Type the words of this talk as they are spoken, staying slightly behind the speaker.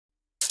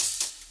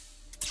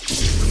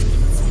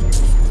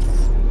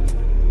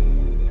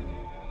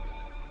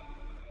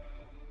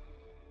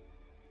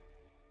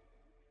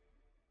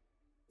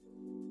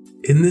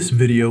In this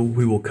video,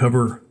 we will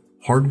cover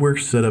hardware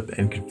setup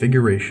and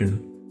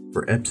configuration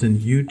for Epson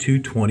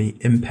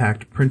U220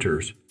 impact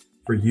printers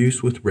for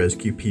use with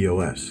Rezku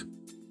POS.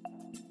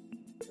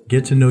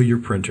 Get to know your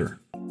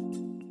printer.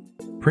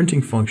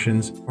 Printing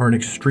functions are an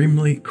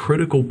extremely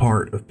critical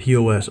part of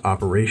POS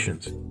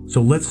operations,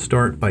 so let's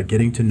start by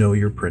getting to know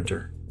your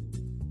printer.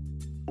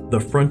 The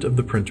front of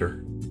the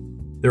printer.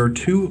 There are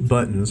two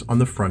buttons on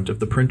the front of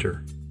the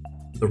printer.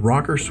 The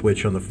rocker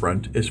switch on the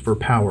front is for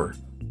power.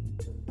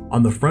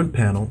 On the front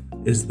panel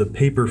is the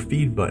paper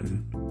feed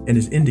button and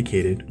is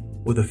indicated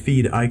with a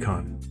feed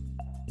icon.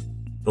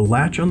 The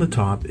latch on the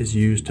top is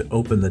used to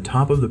open the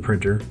top of the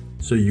printer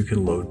so you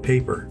can load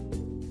paper.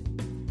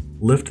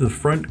 Lift the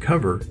front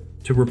cover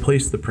to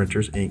replace the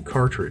printer's ink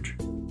cartridge.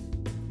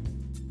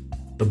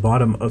 The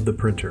bottom of the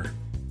printer.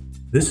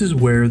 This is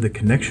where the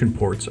connection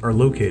ports are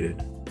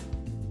located.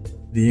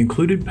 The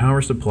included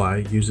power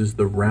supply uses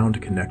the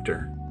round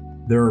connector.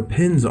 There are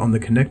pins on the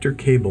connector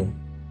cable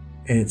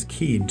and it's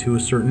keyed to a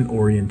certain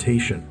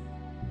orientation.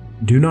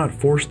 Do not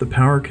force the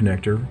power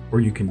connector or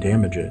you can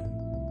damage it.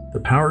 The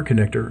power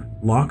connector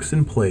locks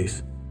in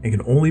place and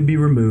can only be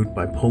removed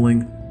by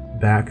pulling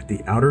back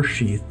the outer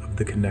sheath of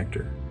the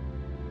connector.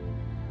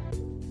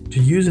 To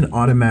use an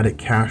automatic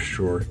cash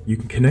drawer, you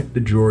can connect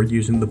the drawer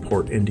using the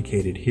port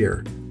indicated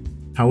here.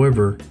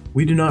 However,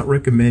 we do not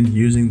recommend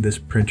using this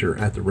printer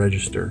at the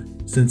register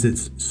since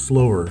it's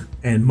slower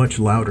and much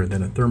louder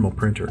than a thermal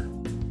printer.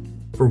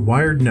 For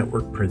wired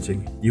network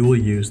printing, you will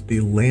use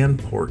the LAN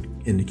port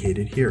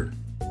indicated here.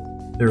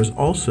 There is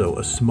also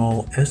a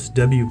small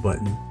SW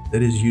button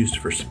that is used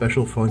for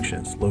special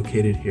functions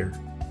located here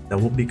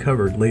that will be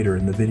covered later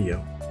in the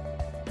video.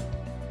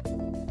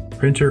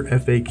 Printer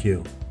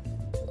FAQ.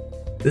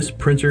 This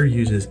printer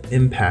uses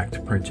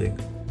impact printing,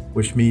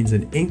 which means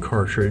an ink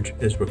cartridge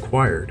is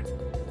required.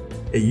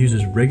 It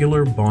uses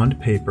regular bond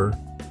paper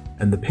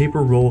and the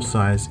paper roll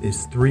size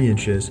is 3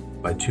 inches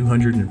by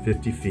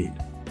 250 feet.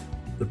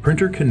 The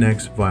printer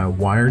connects via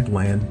wired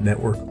LAN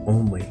network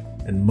only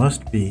and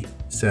must be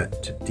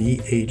set to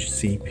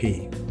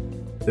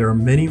DHCP. There are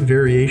many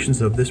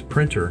variations of this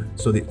printer,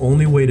 so the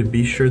only way to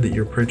be sure that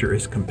your printer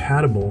is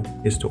compatible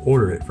is to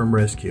order it from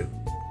Rezku.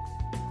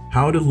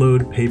 How to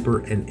load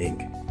paper and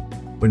ink.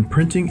 When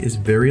printing is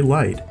very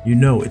light, you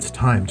know it's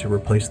time to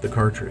replace the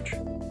cartridge.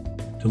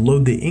 To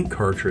load the ink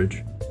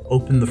cartridge,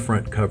 open the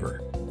front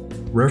cover.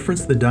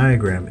 Reference the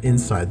diagram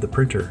inside the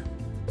printer.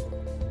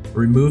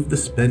 Remove the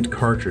spent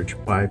cartridge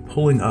by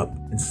pulling up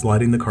and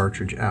sliding the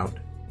cartridge out.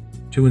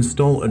 To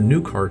install a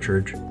new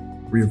cartridge,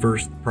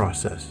 reverse the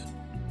process.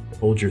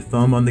 Hold your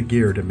thumb on the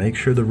gear to make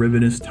sure the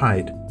ribbon is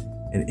tight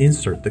and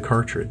insert the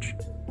cartridge,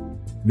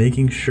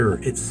 making sure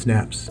it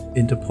snaps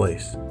into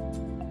place.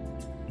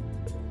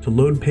 To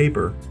load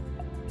paper,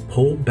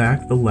 pull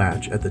back the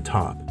latch at the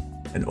top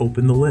and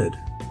open the lid.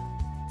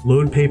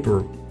 Load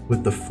paper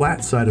with the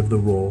flat side of the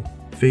roll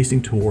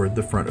facing toward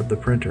the front of the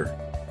printer.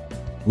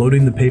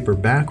 Loading the paper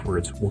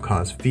backwards will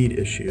cause feed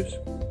issues.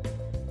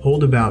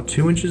 Hold about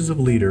 2 inches of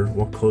leader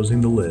while closing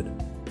the lid.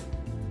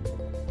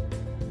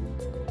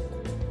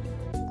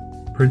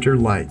 Printer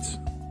lights.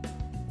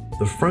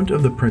 The front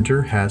of the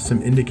printer has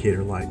some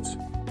indicator lights.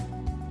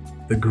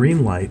 The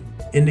green light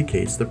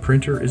indicates the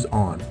printer is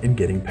on and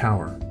getting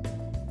power.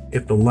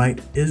 If the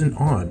light isn't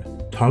on,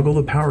 toggle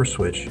the power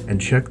switch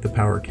and check the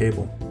power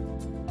cable.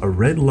 A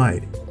red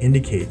light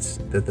indicates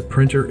that the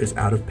printer is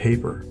out of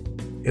paper.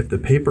 If the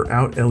paper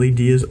out LED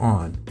is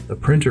on, the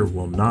printer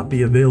will not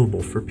be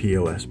available for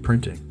POS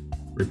printing.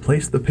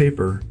 Replace the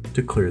paper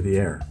to clear the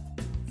air.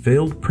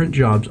 Failed print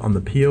jobs on the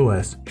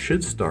POS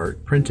should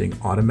start printing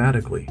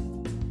automatically.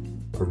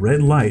 A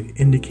red light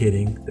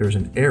indicating there's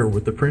an error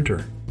with the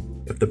printer.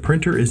 If the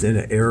printer is in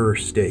an error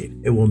state,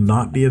 it will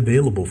not be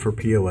available for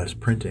POS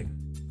printing.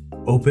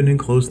 Open and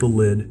close the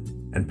lid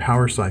and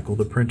power cycle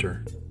the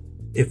printer.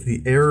 If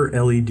the error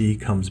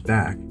LED comes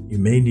back, you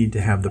may need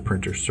to have the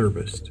printer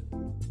serviced.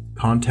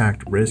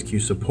 Contact Rezku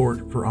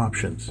support for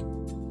options.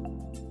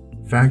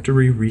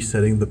 Factory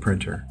resetting the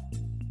printer.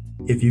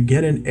 If you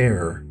get an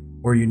error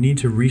or you need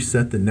to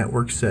reset the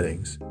network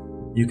settings,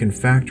 you can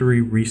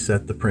factory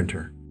reset the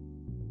printer.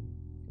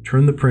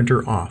 Turn the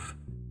printer off.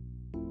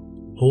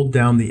 Hold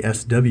down the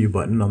SW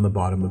button on the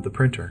bottom of the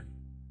printer.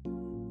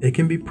 It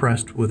can be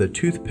pressed with a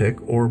toothpick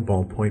or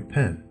ballpoint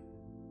pen.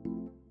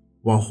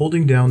 While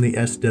holding down the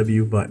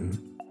SW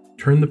button,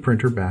 turn the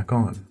printer back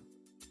on.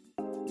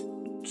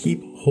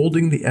 Keep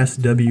holding the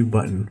SW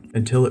button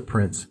until it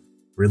prints.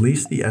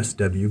 Release the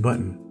SW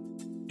button.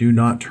 Do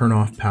not turn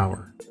off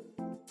power.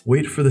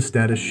 Wait for the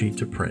status sheet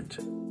to print.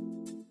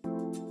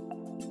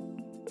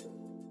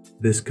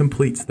 This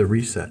completes the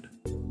reset.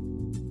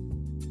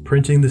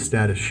 Printing the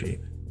status sheet.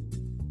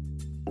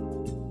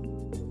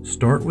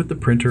 Start with the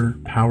printer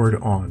powered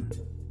on.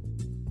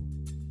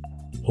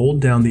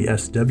 Hold down the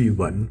SW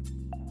button.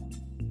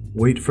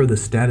 Wait for the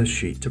status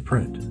sheet to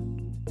print.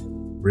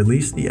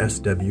 Release the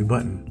SW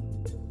button.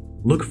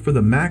 Look for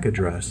the MAC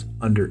address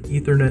under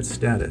Ethernet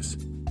status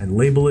and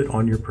label it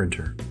on your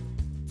printer.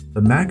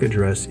 The MAC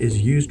address is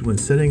used when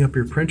setting up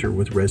your printer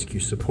with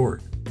Rezku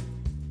support.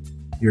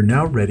 You're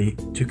now ready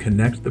to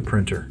connect the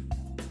printer.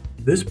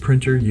 This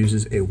printer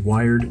uses a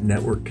wired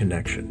network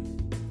connection.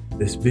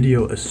 This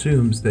video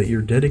assumes that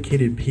your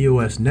dedicated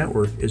POS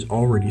network is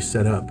already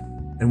set up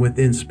and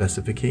within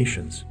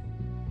specifications.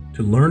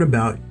 To learn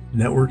about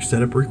network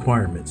setup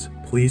requirements,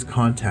 please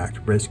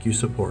contact Rezku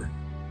support.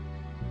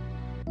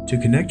 To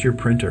connect your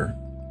printer,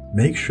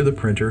 make sure the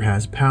printer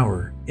has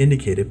power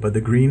indicated by the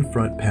green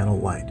front panel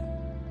light.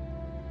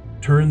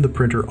 Turn the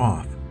printer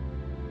off.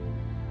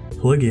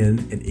 Plug in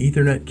an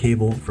Ethernet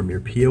cable from your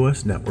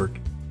POS network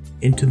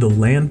into the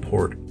LAN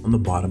port on the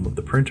bottom of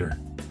the printer.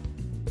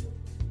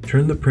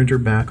 Turn the printer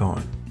back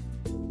on,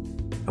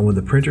 and when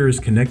the printer is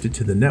connected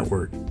to the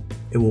network,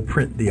 it will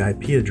print the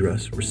IP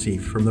address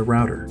received from the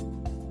router.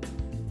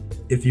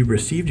 If you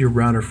received your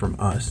router from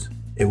us,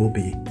 it will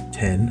be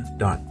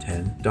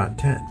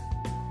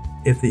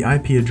 10.10.10. If the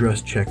IP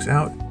address checks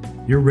out,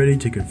 you're ready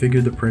to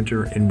configure the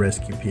printer in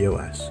Rezku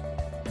POS.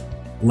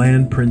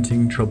 LAN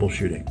printing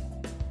troubleshooting.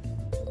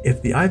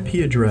 If the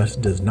IP address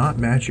does not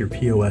match your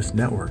POS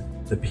network,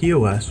 the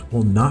POS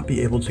will not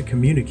be able to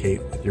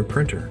communicate with your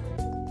printer.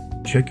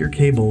 Check your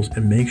cables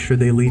and make sure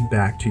they lead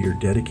back to your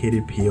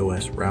dedicated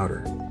POS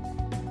router.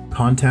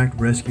 Contact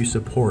Rezku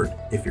support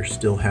if you're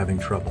still having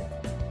trouble.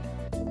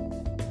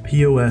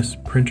 POS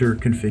Printer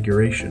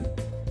Configuration.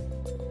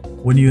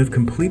 When you have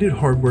completed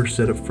hardware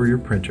setup for your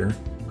printer,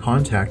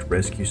 contact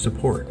Rezku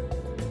support.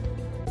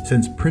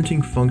 Since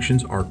printing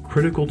functions are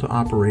critical to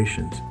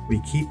operations,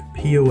 we keep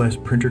POS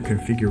printer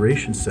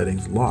configuration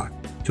settings locked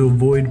to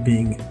avoid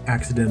being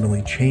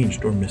accidentally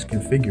changed or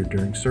misconfigured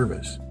during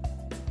service.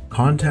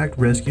 Contact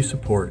Rezku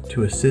support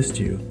to assist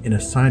you in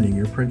assigning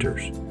your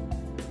printers.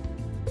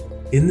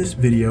 In this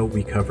video,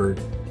 we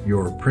covered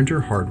your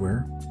printer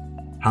hardware,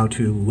 how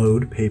to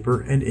load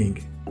paper and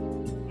ink,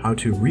 how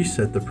to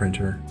reset the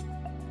printer,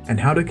 and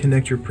how to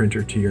connect your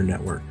printer to your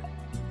network,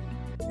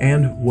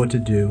 and what to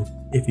do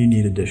if you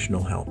need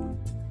additional help.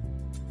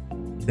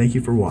 Thank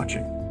you for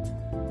watching.